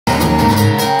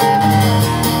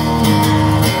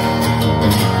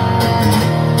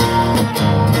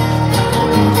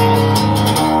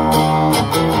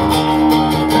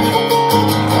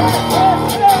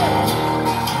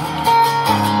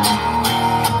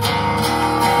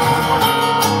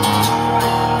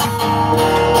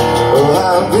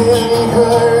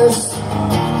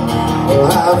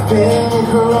been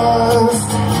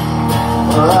crushed,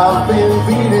 I've been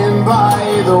beaten by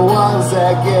the ones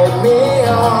that get me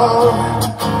off.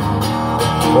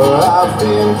 I've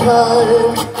been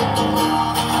cut,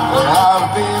 I've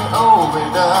been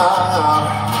overdone,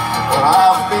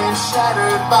 I've been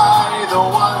shattered by the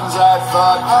ones I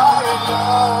thought I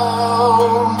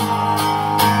loved.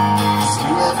 She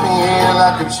left me here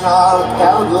like a child,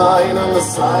 outlined on the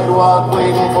sidewalk,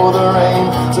 waiting for the rain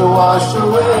to wash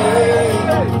away,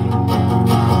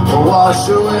 wash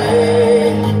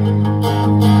away.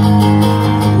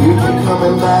 You keep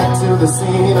coming back to the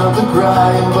scene of the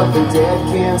crime, but the dead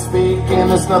can't speak and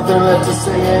there's nothing left to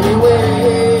say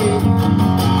anyway.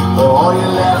 All you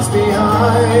left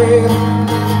behind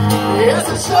is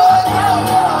a shot of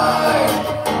light.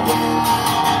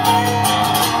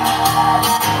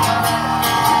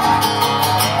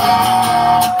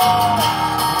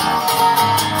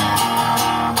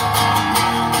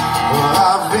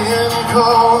 I've been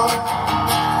cold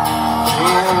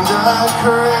and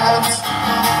correct,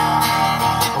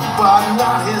 but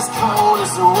not as cold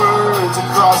as the words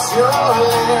across your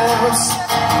lips.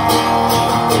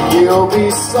 You'll be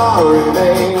sorry,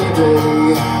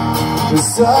 baby,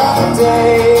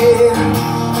 someday,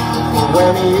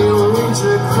 when you reach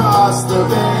across the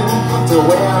bend to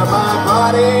where